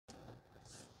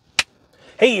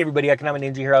Hey everybody, Economic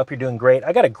Ninja here. I hope you're doing great.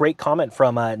 I got a great comment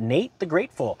from Nate the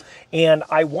Grateful, and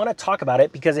I want to talk about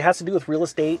it because it has to do with real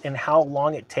estate and how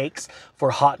long it takes for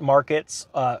hot markets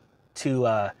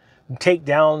to take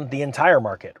down the entire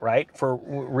market, right, for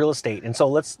real estate. And so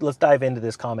let's dive into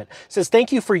this comment. It says,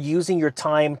 thank you for using your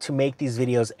time to make these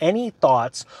videos. Any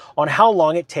thoughts on how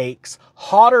long it takes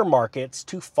hotter markets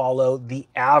to follow the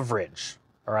average?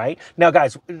 All right. Now,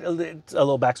 guys, a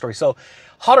little backstory. So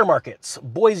hotter markets,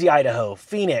 Boise, Idaho,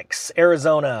 Phoenix,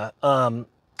 Arizona,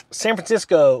 San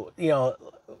Francisco,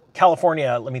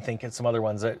 California. Let me think of some other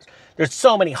ones. There's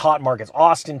so many hot markets.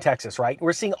 Austin, Texas, right?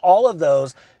 We're seeing all of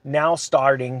those now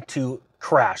starting to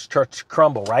crash, to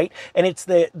crumble, right? And it's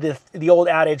the old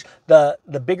adage,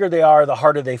 the bigger they are, the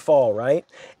harder they fall, right?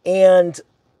 And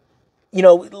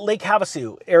Lake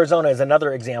Havasu, Arizona is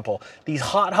another example. These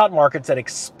hot markets that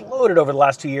exploded over the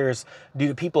last 2 years due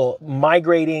to people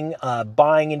migrating,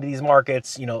 buying into these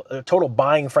markets, a total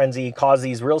buying frenzy caused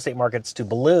these real estate markets to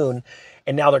balloon,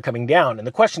 and now they're coming down. And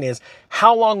the question is,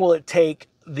 how long will it take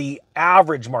the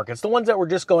average markets, the ones that were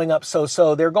just going up so,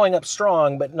 they're going up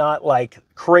strong, but not like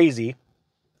crazy,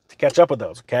 to catch up with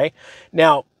those, okay?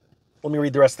 Now, let me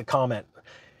read the rest of the comment.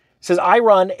 It says, I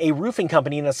run a roofing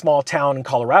company in a small town in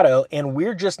Colorado, and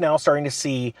we're just now starting to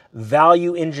see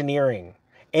value engineering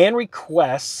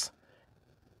requests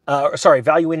and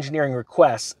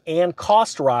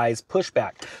cost rise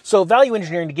pushback. So value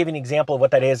engineering, to give you an example of what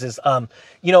that is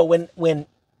when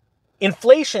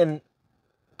inflation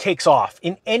takes off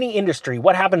in any industry,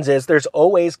 what happens is there's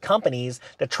always companies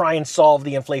that try and solve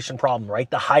the inflation problem, right?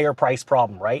 The higher price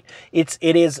problem, right? It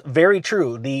is very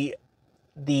true. The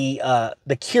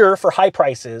cure for high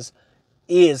prices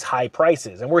is high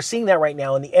prices. And we're seeing that right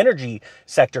now in the energy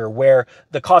sector, where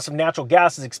the cost of natural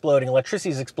gas is exploding, electricity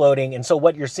is exploding. And so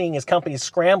what you're seeing is companies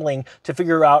scrambling to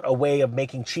figure out a way of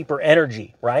making cheaper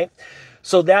energy, right?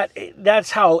 So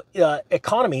that's how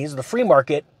economies, the free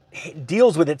market,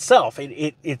 deals with itself.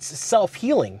 It's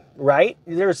self-healing, right?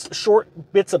 There's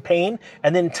short bits of pain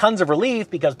and then tons of relief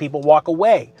because people walk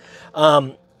away.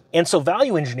 And so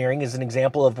value engineering is an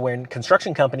example of when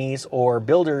construction companies or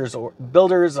builders,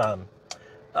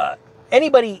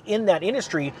 anybody in that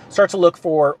industry starts to look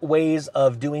for ways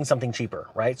of doing something cheaper,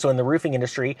 right? So in the roofing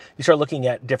industry, you start looking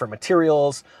at different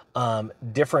materials,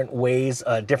 different ways,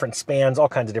 different spans, all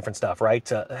kinds of different stuff, right?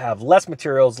 To have less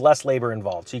materials, less labor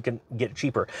involved, so you can get it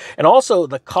cheaper. And also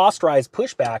the cost rise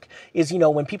pushback is,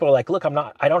 when people are like, look,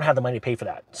 I don't have the money to pay for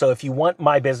that. So if you want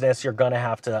my business, you're going to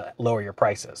have to lower your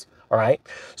prices. All right.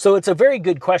 So it's a very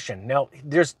good question. Now,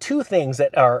 there's two things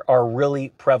that are really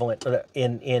prevalent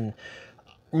in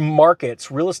markets,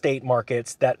 real estate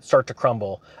markets that start to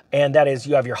crumble. And that is,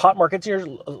 you have your hot markets and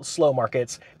your slow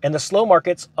markets. And the slow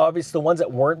markets, obviously the ones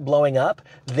that weren't blowing up,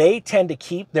 they tend to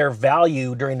keep their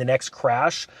value during the next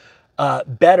crash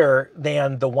better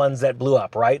than the ones that blew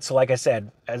up, right? So like I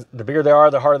said, as the bigger they are,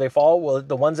 the harder they fall. Well,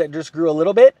 the ones that just grew a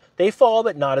little bit, they fall,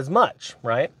 but not as much,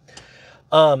 right?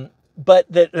 But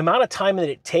the amount of time that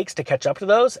it takes to catch up to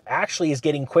those actually is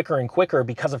getting quicker and quicker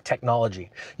because of technology.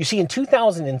 You see, in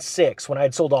 2006, when I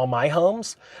had sold all my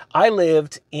homes, I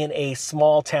lived in a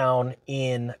small town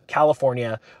in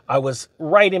California. I was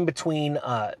right in between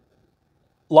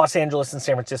Los Angeles and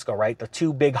San Francisco, right? The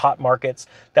two big hot markets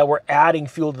that were adding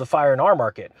fuel to the fire in our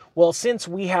market. Well, since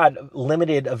we had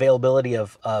limited availability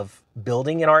of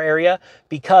building in our area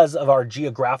because of our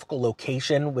geographical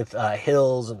location with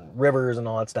hills and rivers and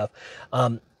all that stuff,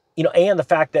 and the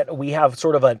fact that we have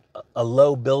sort of a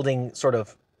low building sort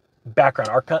of background.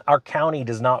 Our county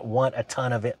does not want a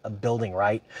ton of building,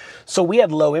 right? So we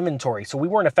had low inventory, so we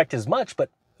weren't affected as much, but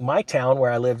my town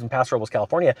where I lived in Paso Robles,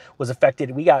 California was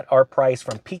affected. We got our price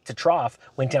from peak to trough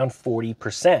went down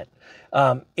 40%.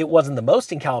 It wasn't the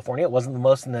most in California. It wasn't the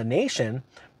most in the nation,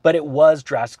 but it was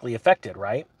drastically affected,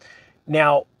 right?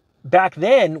 Now, back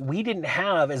then, we didn't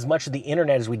have as much of the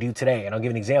internet as we do today. And I'll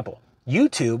give an example.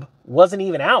 YouTube wasn't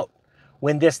even out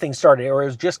when this thing started, or it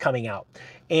was just coming out.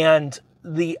 And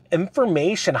the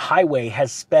information highway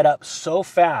has sped up so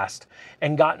fast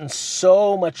and gotten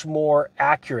so much more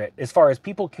accurate as far as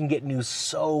people can get news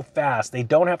so fast. They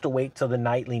don't have to wait till the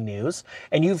nightly news.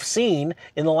 And you've seen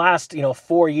in the last,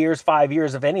 4 years, 5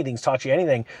 years, if anything's taught you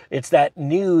anything, it's that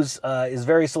news is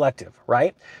very selective,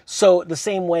 right? So the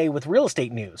same way with real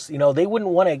estate news, they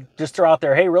wouldn't want to just throw out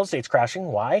there, hey, real estate's crashing.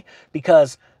 Why?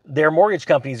 Because their mortgage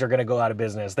companies are going to go out of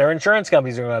business. Their insurance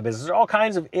companies are going to go out of business. There's all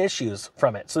kinds of issues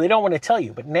from it. So they don't want to tell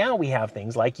you. But now we have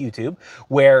things like YouTube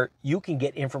where you can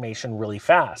get information really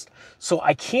fast. So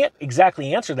I can't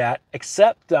exactly answer that,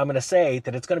 except I'm going to say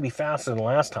that it's going to be faster than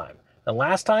last time. The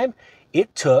last time,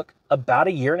 it took about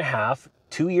 1.5 years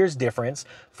 2 years difference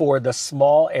for the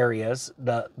small areas,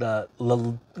 the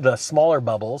smaller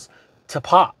bubbles to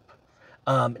pop.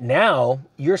 Now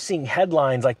you're seeing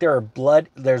headlines like there's blood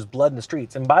in the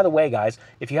streets. And by the way, guys,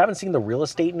 if you haven't seen the Real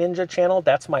Estate Ninja channel,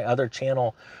 that's my other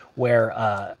channel where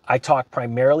I talk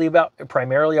primarily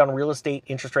on real estate,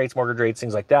 interest rates, mortgage rates,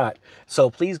 things like that. So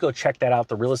please go check that out,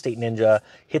 the Real Estate Ninja.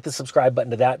 Hit the subscribe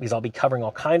button to that because I'll be covering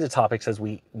all kinds of topics as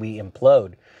we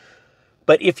implode.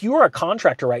 But if you are a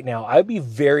contractor right now, I'd be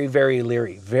very, very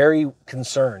leery, very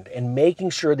concerned, and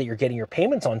making sure that you're getting your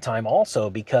payments on time also,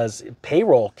 because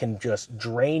payroll can just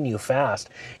drain you fast.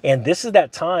 And this is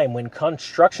that time when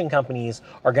construction companies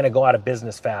are going to go out of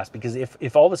business fast, because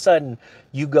if all of a sudden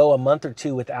you go a month or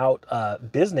two without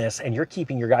business and you're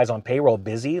keeping your guys on payroll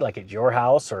busy, like at your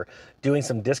house or doing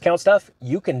some discount stuff,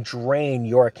 you can drain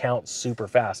your account super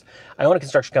fast. I own a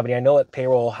construction company. I know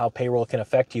how payroll can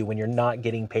affect you when you're not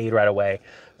getting paid right away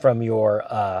from your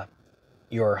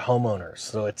homeowners.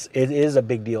 So it is a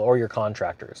big deal, or your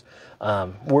contractors.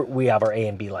 We have our A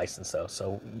and B license though.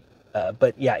 So,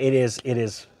 but yeah,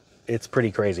 it's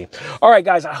pretty crazy. All right,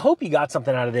 guys, I hope you got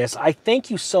something out of this. I thank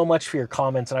you so much for your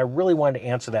comments, and I really wanted to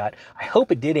answer that. I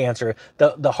hope it did answer.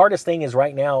 The hardest thing is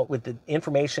right now with the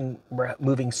information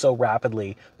moving so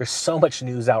rapidly, there's so much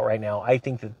news out right now. I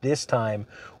think that this time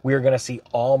we're going to see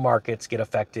all markets get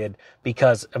affected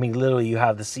because, I mean, literally you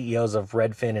have the CEOs of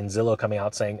Redfin and Zillow coming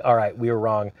out saying, all right, we were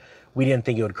wrong. We didn't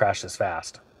think it would crash this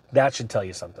fast. That should tell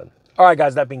you something. All right,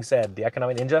 guys, that being said, the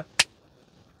Economic Ninja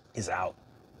is out.